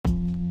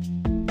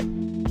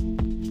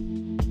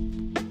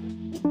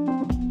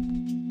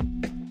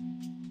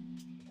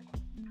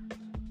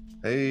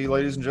Hey,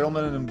 ladies and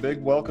gentlemen, and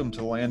big welcome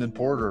to Landon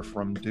Porter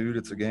from Dude,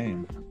 It's a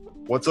Game.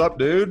 What's up,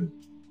 dude?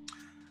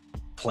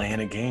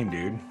 Playing a game,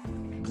 dude.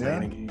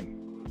 Playing a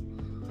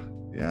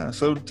game. Yeah.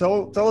 So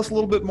tell us a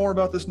little bit more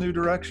about this new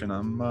direction.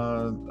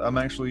 I'm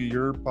actually,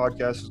 your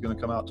podcast is going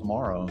to come out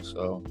tomorrow,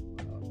 so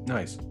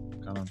Nice.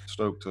 kind of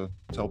stoked to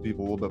tell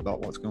people a little bit about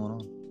what's going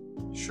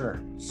on. Sure.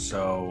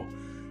 So,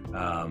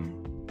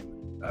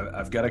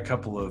 I've got a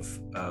couple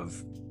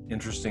of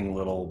interesting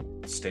little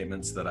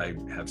statements that I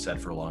have said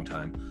for a long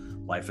time.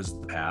 Life is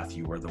the path,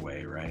 you are the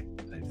way, right?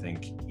 I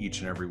think each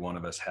and every one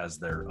of us has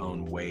their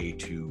own way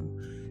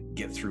to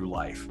get through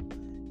life.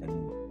 And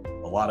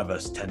a lot of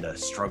us tend to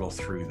struggle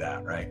through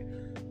that, right?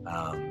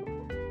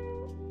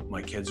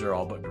 My kids are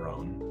all but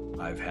grown.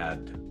 I've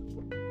had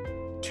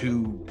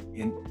two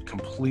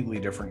completely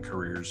different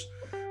careers.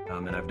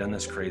 And I've done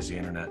this crazy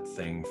internet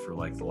thing for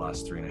like the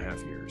last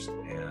 3.5 years.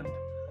 And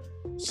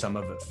some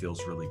of it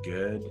feels really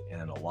good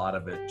and a lot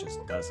of it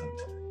just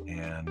doesn't.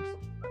 And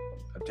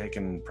I've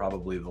taken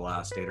probably the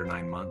last 8 or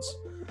 9 months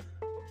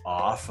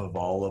off of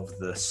all of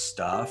the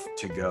stuff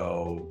to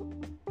go,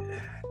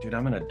 dude,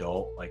 I'm an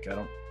adult. Like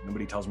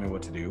nobody tells me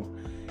what to do.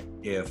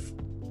 If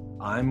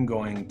I'm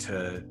going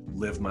to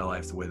live my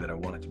life the way that I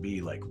want it to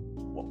be, like,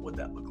 what would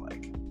that look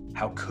like?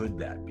 How could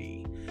that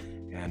be?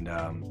 And,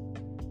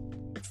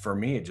 for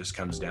me, it just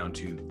comes down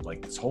to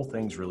like, this whole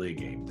thing's really a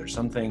game. There's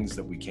some things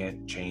that we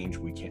can't change.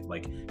 We can't,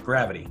 like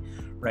gravity,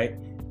 right?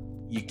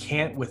 You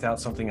can't, without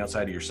something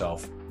outside of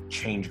yourself,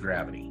 change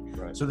gravity.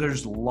 Right. So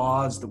there's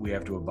laws that we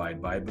have to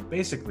abide by, but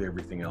basically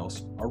everything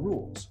else are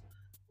rules.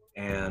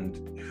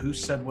 And who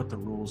said what the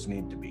rules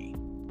need to be?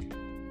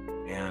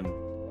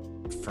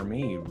 And for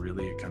me,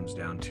 really, it comes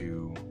down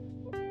to,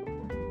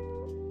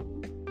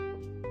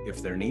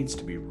 if there needs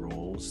to be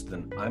rules,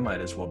 then I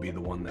might as well be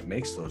the one that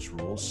makes those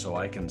rules so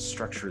I can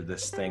structure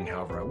this thing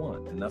however I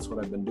want. And that's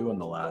what I've been doing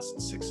the last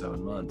 6-7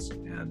 months.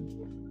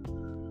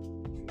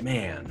 And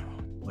man,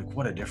 like,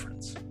 what a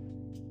difference.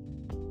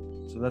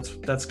 So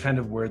that's kind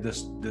of where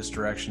this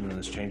direction and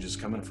this change is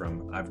coming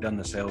from. I've done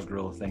the Sales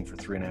Gorilla thing for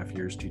 3.5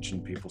 years,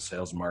 teaching people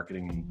sales,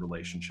 marketing, and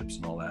relationships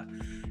and all that.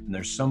 And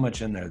there's so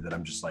much in there that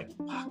I'm just like,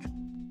 fuck.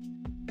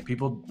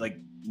 People like,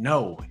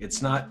 no,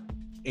 it's not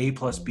A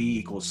plus B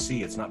equals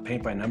C. It's not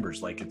paint by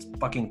numbers. Like, it's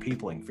fucking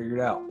peopling. Figure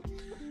it out.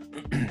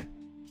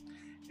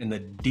 And the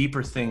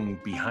deeper thing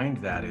behind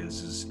that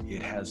is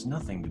it has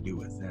nothing to do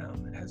with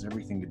them. It has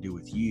everything to do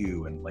with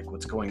you and like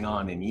what's going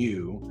on in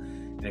you.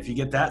 And if you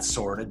get that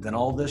sorted, then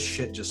all this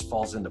shit just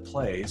falls into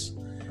place.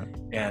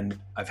 And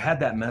I've had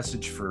that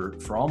message for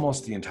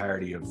almost the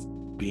entirety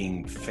of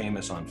being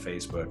famous on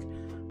Facebook.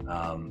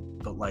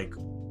 But like,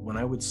 when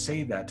I would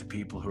say that to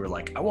people who are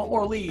like, I want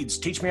more leads,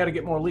 teach me how to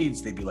get more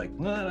leads, they'd be like,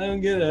 no, I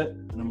don't get it.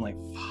 And I'm like,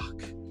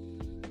 fuck.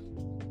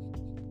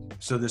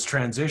 So this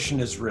transition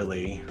is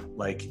really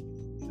like,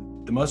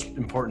 the most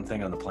important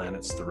thing on the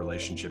planet is the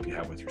relationship you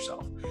have with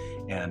yourself.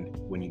 And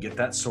when you get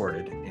that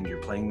sorted and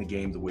you're playing the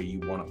game the way you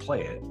want to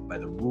play it, by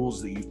the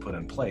rules that you've put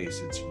in place,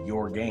 it's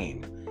your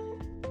game.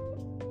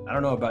 I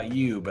don't know about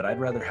you, but I'd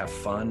rather have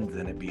fun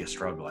than it be a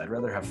struggle. I'd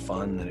rather have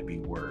fun than it be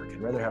work.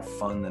 I'd rather have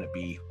fun than it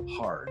be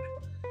hard.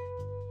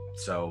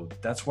 So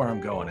that's where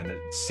I'm going. And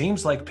it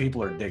seems like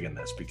people are digging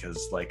this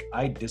because like,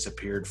 I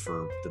disappeared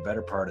for the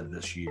better part of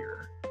this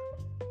year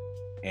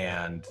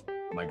and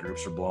my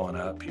groups are blowing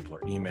up. People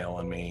are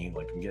emailing me.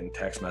 Like, I'm getting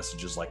text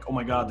messages like, oh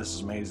my God, this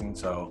is amazing.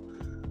 So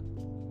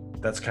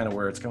that's kind of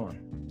where it's going.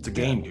 It's a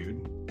game,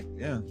 dude.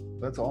 Yeah,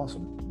 that's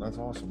awesome. That's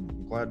awesome.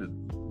 I'm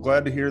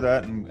glad to hear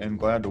that and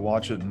glad to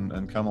watch it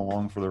and come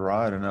along for the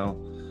ride. I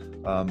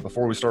know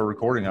before we start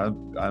recording,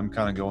 I'm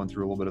kind of going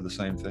through a little bit of the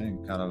same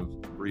thing, kind of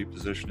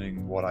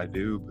repositioning what I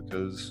do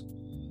because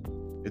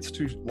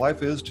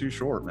life is too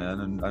short, man.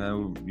 And I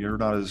know you're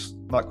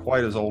not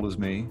quite as old as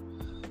me,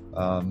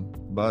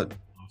 but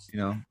you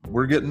know,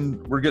 we're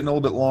getting a little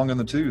bit long in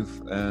the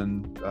tooth,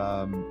 and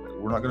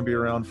we're not going to be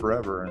around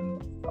forever.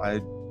 And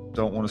I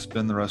don't want to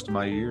spend the rest of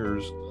my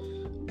years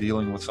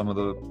dealing with some of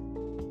the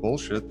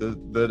bullshit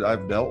that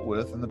I've dealt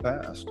with in the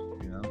past.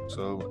 You know,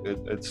 so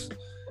it's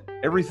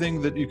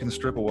everything that you can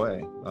strip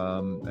away.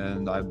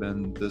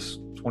 And this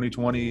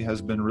 2020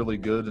 has been really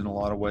good in a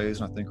lot of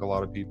ways. And I think a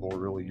lot of people are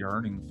really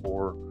yearning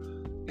for,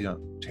 you know,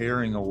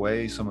 tearing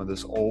away some of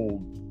this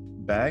old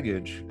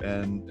baggage.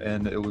 And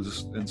it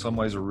was in some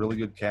ways a really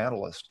good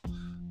catalyst.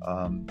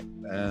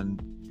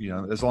 And, you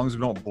know, as long as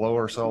we don't blow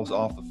ourselves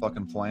off the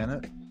fucking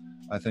planet,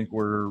 I think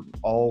we're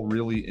all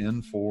really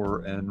in for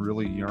and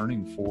really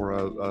yearning for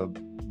a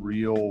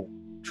real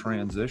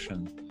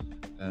transition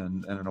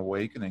and an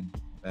awakening.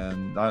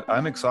 And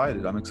I'm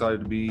excited. I'm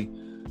excited to be,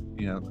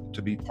 you know,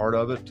 to be part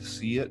of it, to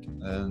see it,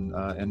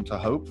 and to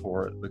hope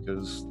for it,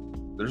 because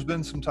there's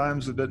been some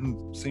times it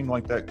didn't seem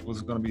like that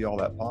was going to be all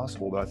that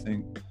possible. But I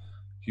think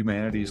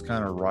humanity is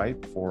kind of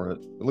ripe for it.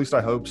 At least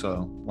I hope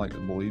so. Like to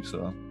believe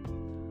so.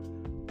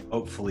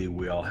 Hopefully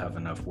we all have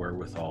enough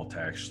wherewithal to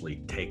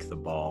actually take the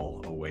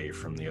ball away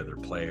from the other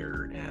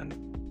player and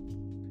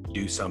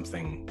do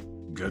something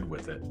good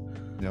with it.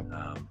 Yep.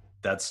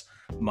 That's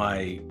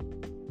my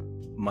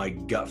my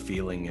gut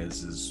feeling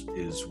is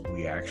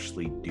we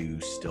actually do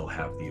still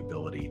have the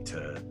ability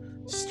to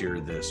steer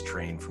this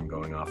train from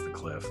going off the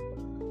cliff.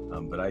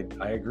 But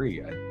I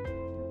agree.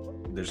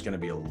 There's going to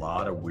be a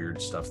lot of weird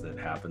stuff that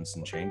happens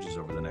and changes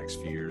over the next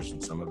few years,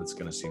 and some of it's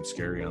going to seem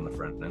scary on the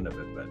front end of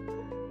it. But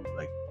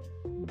like,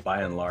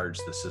 by and large,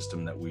 the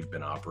system that we've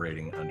been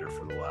operating under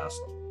for the last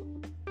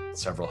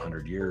several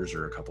hundred years,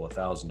 or a couple of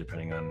thousand,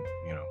 depending on,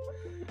 you know,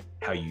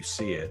 how you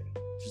see it,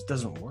 just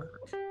doesn't work.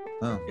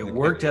 No, it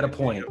worked at a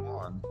point.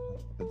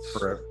 It's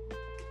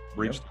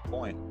reached the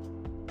point.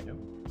 Yep.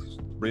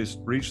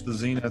 Reached the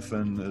zenith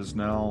and is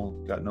now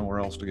got nowhere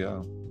else to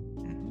go.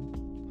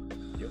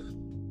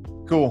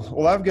 Cool.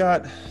 Well, I've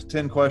got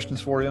 10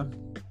 questions for you.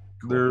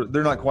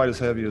 They're not quite as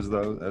heavy as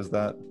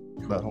that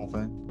whole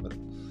thing. But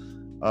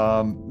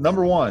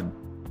number one,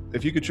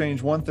 if you could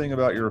change one thing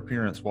about your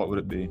appearance, what would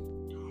it be?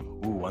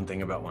 Ooh, one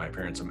thing about my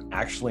appearance. I'm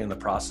actually in the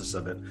process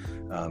of it.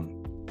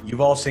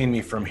 You've all seen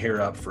me from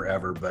here up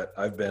forever, but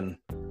I've been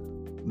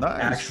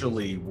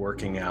actually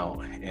working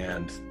out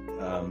and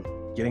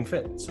getting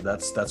fit. So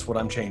that's what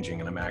I'm changing,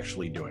 and I'm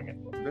actually doing it.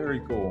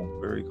 Very cool.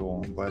 Very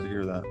cool. I'm glad to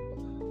hear that.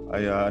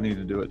 I need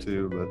to do it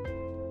too, but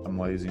I'm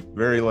lazy.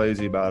 Very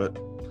lazy about it.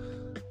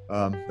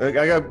 But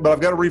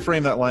I've got to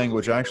reframe that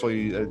language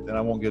actually, and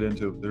I won't get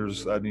into it.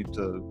 I need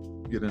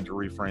to get into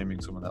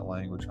reframing some of that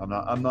language. I'm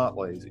not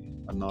lazy.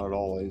 I'm not at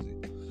all lazy.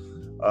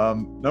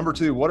 Number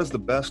two, what is the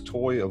best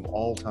toy of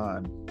all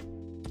time?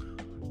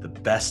 The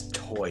best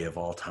toy of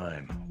all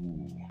time.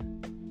 Ooh.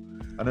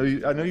 I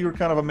know you're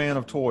kind of a man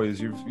of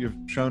toys. You've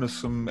shown us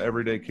some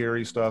everyday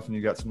carry stuff, and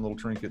you got some little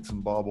trinkets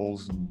and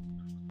baubles and.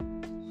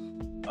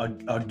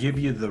 I'll give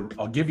you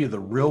the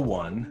real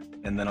one,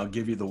 and then I'll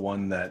give you the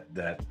one that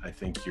I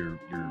think you're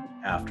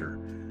after.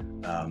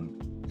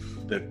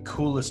 The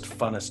coolest,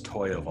 funnest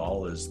toy of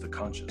all is the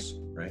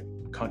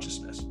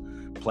consciousness,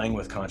 playing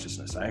with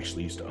consciousness. I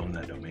actually used to own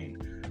that domain.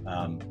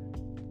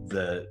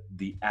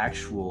 The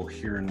actual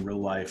here in real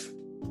life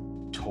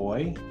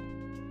toy,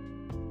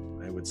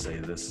 I would say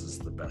this is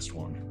the best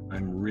one.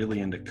 I'm really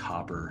into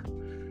copper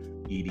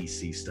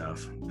EDC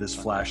stuff. This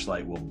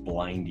flashlight will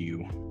blind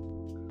you.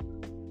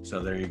 So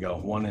there you go.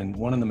 One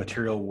in the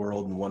material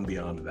world and one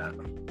beyond that.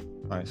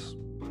 Nice.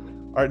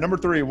 All right, number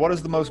three, what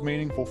is the most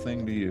meaningful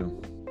thing to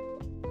you?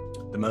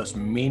 The most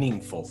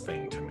meaningful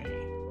thing to me.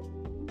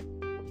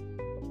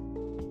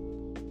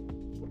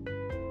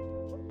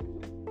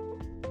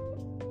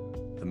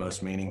 The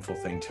most meaningful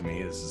thing to me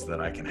is that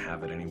I can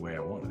have it any way I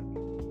want it.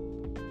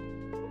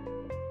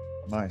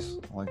 Nice.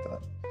 I like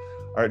that.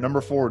 All right, number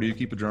four, do you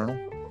keep a journal?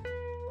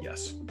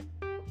 Yes.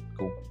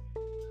 Cool.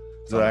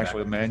 Is it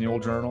actually a manual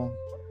journal?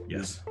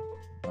 Yes.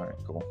 All right,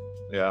 cool.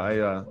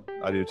 Yeah,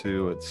 I do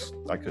too.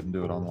 I couldn't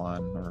do it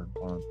online or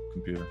on a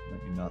computer.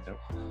 Maybe not. Yep.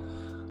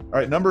 All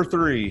right, number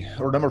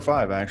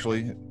five,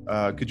 actually.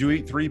 Could you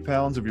eat 3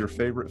 pounds of your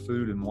favorite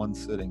food in one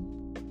sitting?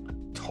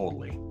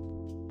 Totally.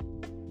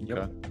 Yep.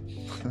 Okay.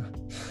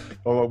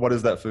 Well, what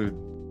is that food?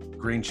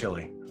 Green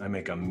chili. I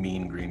make a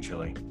mean green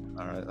chili.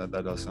 All right,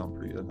 that does sound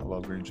pretty good. I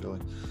love green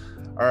chili.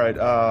 All right,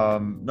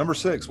 number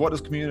 6. What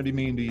does community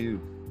mean to you?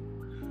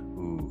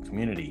 Ooh,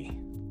 community.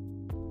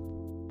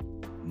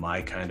 My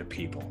kind of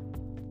people.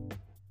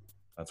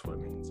 That's what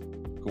it means.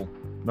 Cool.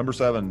 Number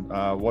 7,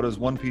 what is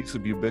one piece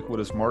of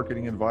ubiquitous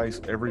marketing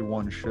advice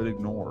everyone should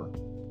ignore?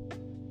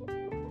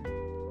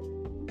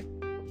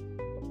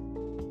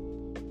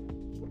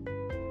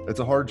 It's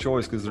a hard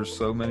choice because there's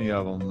so many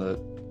of them that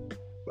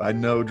I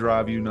know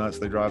drive you nuts.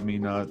 They drive me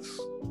nuts.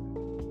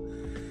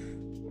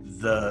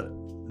 The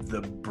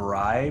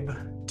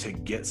bribe to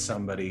get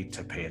somebody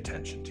to pay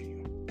attention to you.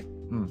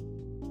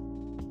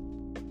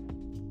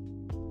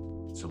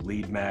 So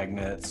lead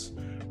magnets,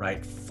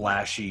 right?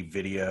 Flashy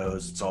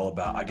videos. It's all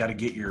about, I got to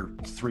get your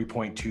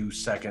 3.2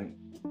 second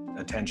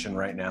attention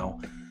right now.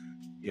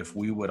 If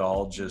we would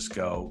all just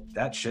go,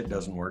 that shit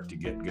doesn't work to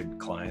get good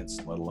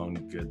clients, let alone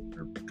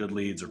good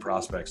leads or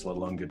prospects, let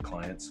alone good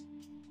clients.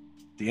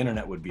 The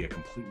internet would be a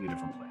completely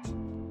different place.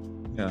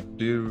 Yeah.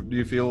 Do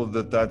you feel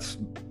that that's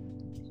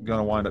going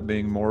to wind up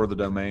being more of the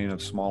domain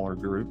of smaller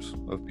groups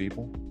of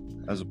people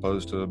as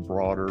opposed to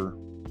broader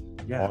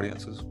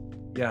audiences?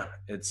 Yeah.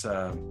 It's,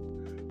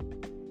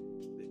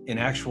 an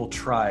actual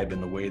tribe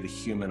in the way the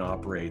human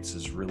operates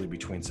is really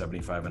between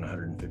 75 and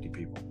 150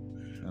 people,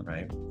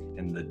 right?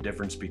 And the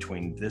difference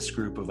between this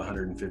group of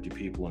 150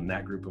 people and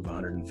that group of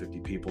 150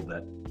 people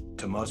that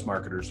to most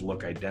marketers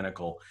look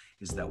identical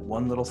is that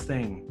one little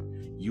thing.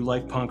 You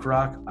like punk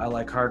rock, I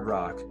like hard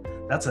rock.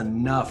 That's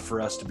enough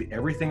for us to be,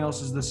 everything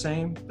else is the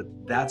same, but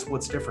that's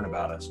what's different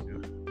about us,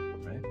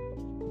 right?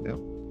 Yep.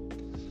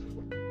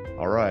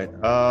 All right.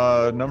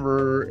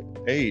 Number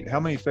 8, how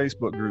many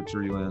Facebook groups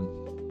are you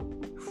in?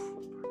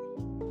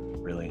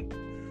 Really?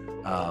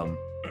 I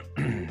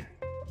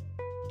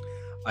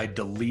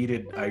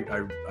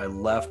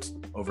left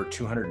over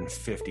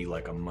 250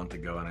 like a month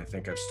ago, and I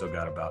think I've still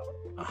got about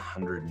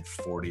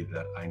 140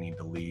 that I need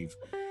to leave.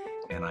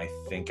 And I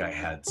think I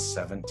had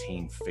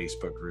 17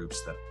 Facebook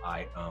groups that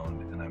I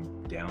owned, and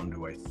I'm down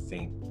to, I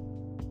think,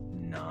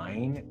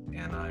 9,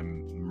 and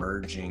I'm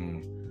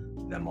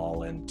merging them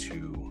all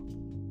into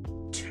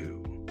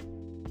 2.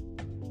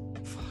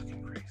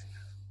 Fucking crazy.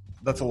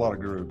 That's a lot of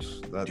groups.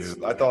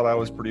 Dude. I thought I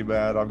was pretty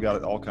bad. I've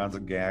got all kinds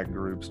of gag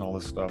groups and all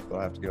this stuff that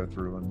I have to go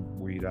through and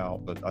weed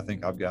out. But I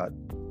think I've got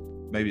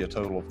maybe a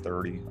total of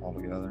 30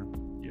 altogether.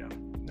 Yeah,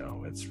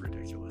 no, it's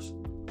ridiculous.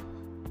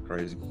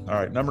 Crazy. All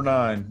right, number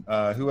 9.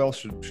 Who else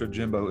should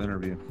Jimbo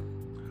interview?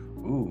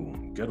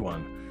 Ooh, good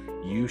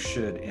one. You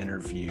should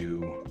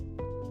interview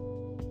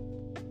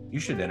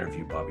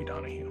Bobby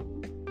Donahue.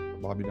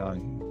 Bobby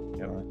Donahue.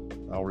 Yeah, all right.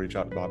 I'll reach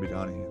out to Bobby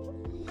Donahue.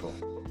 Cool.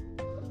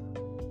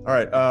 All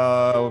right,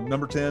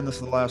 number 10. This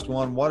is the last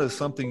one. What is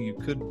something you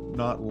could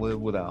not live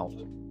without?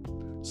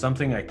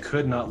 Something I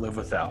could not live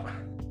without.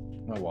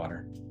 My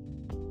water.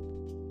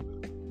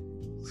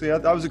 See,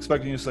 I was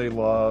expecting you to say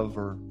love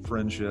or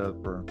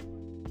friendship or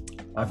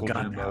Uncle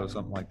Jimbo,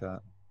 something like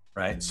that.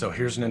 Right. So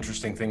here's an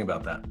interesting thing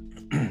about that.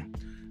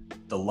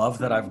 The love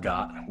that I've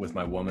got with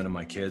my woman and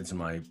my kids and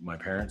my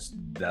parents,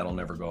 that'll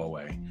never go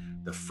away.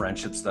 The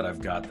friendships that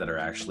I've got that are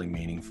actually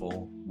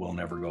meaningful will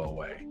never go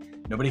away.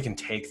 Nobody can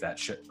take that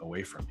shit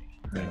away from me.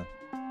 Right?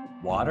 Yeah.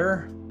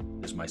 Water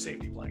is my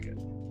safety blanket.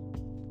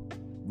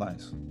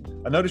 Nice.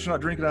 I noticed you're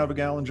not drinking out of a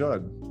gallon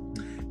jug.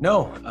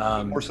 No.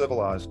 More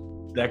civilized.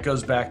 That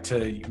goes back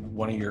to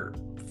one of your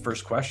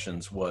first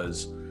questions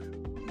was,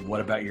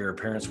 what about your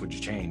appearance would you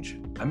change?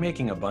 I'm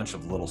making a bunch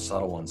of little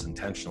subtle ones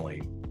intentionally,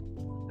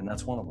 and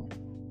that's one of them.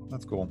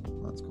 That's cool.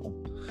 That's cool.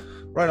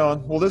 Right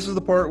on. Well, this is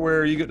the part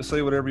where you get to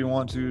say whatever you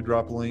want to,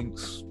 drop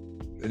links,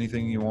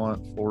 anything you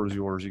want. Floor is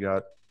yours. You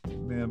got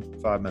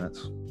 5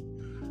 minutes.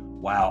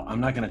 Wow. I'm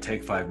not going to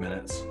take 5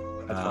 minutes.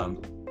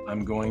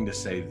 I'm going to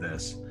say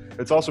this.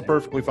 It's also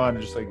perfectly fine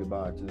to just say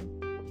goodbye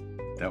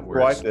too. That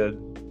works. Wife did.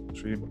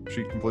 She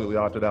completely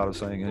opted out of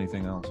saying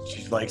anything else.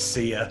 She's like,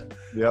 see ya.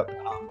 Yep.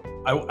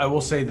 I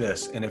will say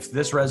this, and if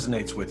this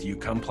resonates with you,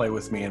 come play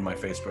with me in my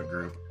Facebook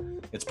group.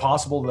 It's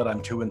possible that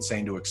I'm too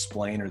insane to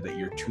explain or that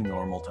you're too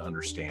normal to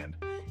understand.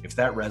 If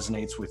that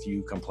resonates with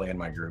you, come play in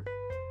my group.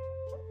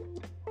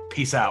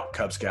 Peace out,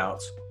 Cub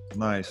Scouts.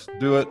 Nice.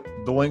 Do it.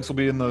 The links will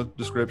be in the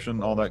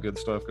description, all that good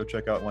stuff. Go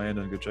check out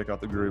Landon. Go check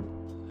out the group.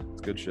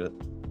 It's good shit.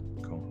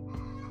 Cool.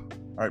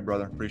 All right,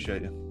 brother.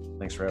 Appreciate you.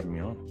 Thanks for having me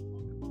on.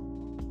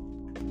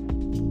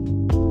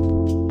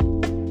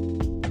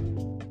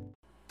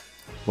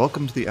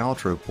 Welcome to the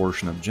outro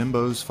portion of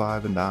Jimbo's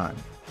 5 and Dime.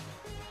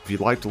 If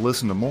you'd like to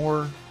listen to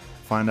more,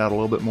 find out a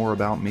little bit more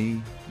about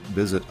me,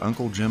 visit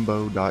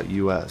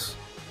unclejimbo.us.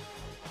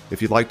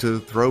 If you'd like to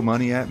throw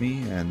money at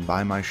me and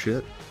buy my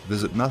shit,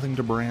 visit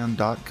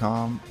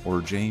nothingtobrand.com or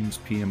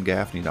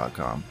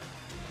jamespmgaffney.com.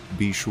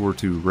 Be sure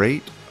to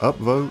rate,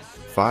 upvote,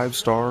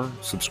 5-star,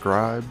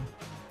 subscribe,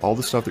 all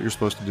the stuff that you're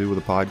supposed to do with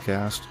a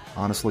podcast.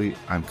 Honestly,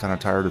 I'm kind of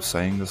tired of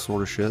saying this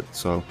sort of shit,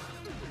 so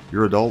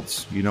you're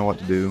adults, you know what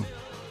to do.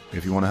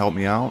 If you want to help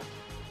me out,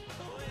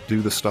 do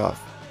the stuff.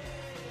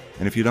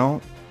 And if you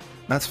don't,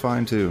 that's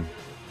fine too.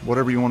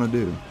 Whatever you want to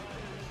do.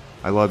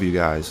 I love you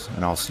guys,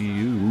 and I'll see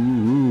you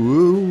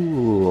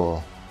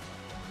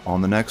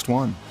on the next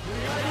one.